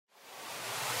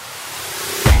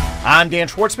I'm Dan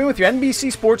Schwartzman with your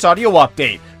NBC Sports Audio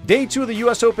Update. Day 2 of the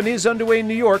U.S. Open is underway in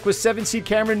New York with 7-seed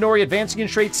Cameron Norrie advancing in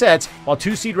straight sets, while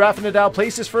 2-seed Rafa Nadal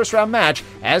plays his first-round match,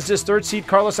 as does 3rd-seed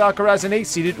Carlos Alcaraz and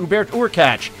 8th-seeded Hubert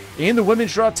Hurkacz. In the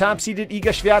women's draw, top-seeded Iga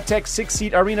Swiatek,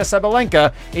 6th-seed Aryna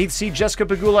Sabalenka, 8th-seed Jessica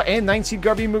Pegula, and 9th-seed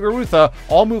Garbi Muguruza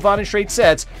all move on in straight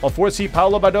sets, while 4th-seed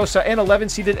Paula Badosa and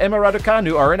 11th-seeded Emma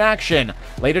Raducanu are in action.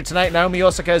 Later tonight, Naomi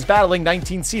Osaka is battling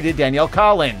 19th-seeded Danielle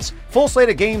Collins. Full slate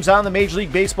of games on the Major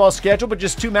League Baseball schedule, but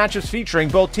just 2 matchups featuring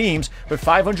both teams with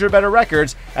 500 or better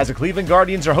records, as the Cleveland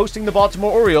Guardians are hosting the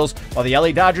Baltimore Orioles, while the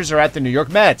LA Dodgers are at the New York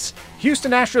Mets.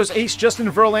 Houston Astros ace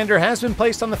Justin Verlander has been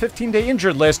placed on the 15-day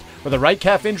injured list with a right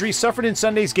calf injury suffered in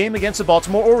Sunday's game against the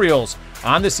Baltimore Orioles.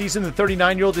 On the season, the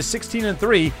 39-year-old is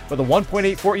 16-3 with a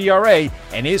 1.84 ERA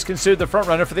and is considered the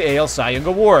frontrunner for the AL Cy Young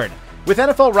Award. With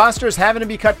NFL rosters having to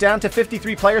be cut down to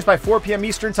 53 players by 4 p.m.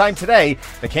 Eastern Time today,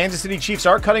 the Kansas City Chiefs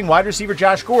are cutting wide receiver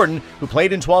Josh Gordon, who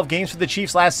played in 12 games for the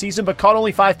Chiefs last season but caught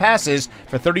only 5 passes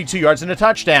for 32 yards and a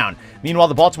touchdown. Meanwhile,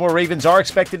 the Baltimore Ravens are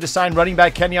expected to sign running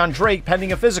back Kenyon Drake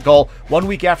pending a physical 1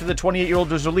 week after the 28-year-old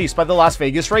was released by the Las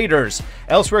Vegas Raiders.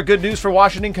 Elsewhere, good news for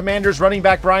Washington Commanders running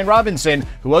back Brian Robinson,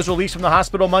 who was released from the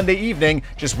hospital Monday evening,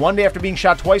 just 1 day after being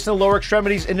shot twice in the lower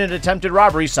extremities in an attempted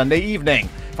robbery Sunday evening.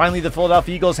 Finally, the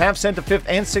Philadelphia Eagles have sent a 5th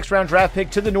and 6th round draft pick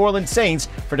to the New Orleans Saints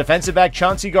for defensive back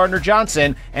Chauncey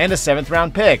Gardner-Johnson and a 7th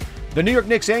round pick. The New York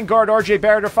Knicks and guard R.J.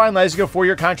 Barrett are finalizing a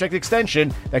 4-year contract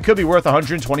extension that could be worth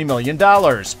 $120 million.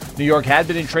 New York had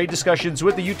been in trade discussions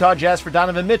with the Utah Jazz for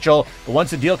Donovan Mitchell, but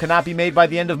once the deal cannot be made by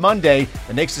the end of Monday,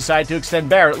 the Knicks decided to extend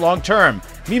Barrett long-term.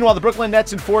 Meanwhile, the Brooklyn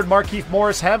Nets and forward Markieff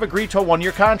Morris have agreed to a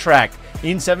 1-year contract.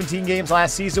 In 17 games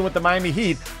last season with the Miami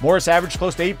Heat, Morris averaged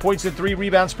close to 8 points and 3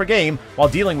 rebounds per game while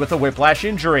dealing with a whiplash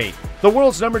injury. The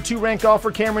world's number 2 ranked golfer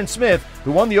Cameron Smith,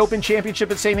 who won the Open Championship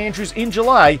at St. Andrews in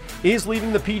July, is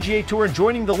leaving the PGA Tour and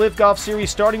joining the LIV Golf Series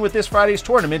starting with this Friday's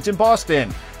tournament in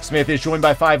Boston. Smith is joined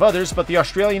by 5 others, but the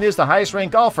Australian is the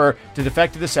highest-ranked golfer to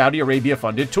defect to the Saudi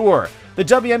Arabia-funded tour. The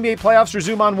WNBA playoffs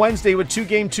resume on Wednesday with 2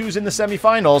 Game 2s in the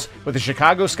semifinals, with the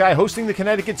Chicago Sky hosting the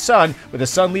Connecticut Sun, with the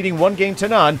Sun leading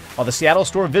 1-0, while the Seattle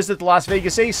Storm visit the Las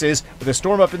Vegas Aces, with the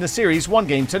Storm up in the series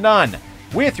 1-0.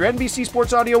 With your NBC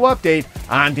Sports Audio Update,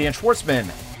 I'm Dan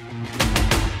Schwartzman.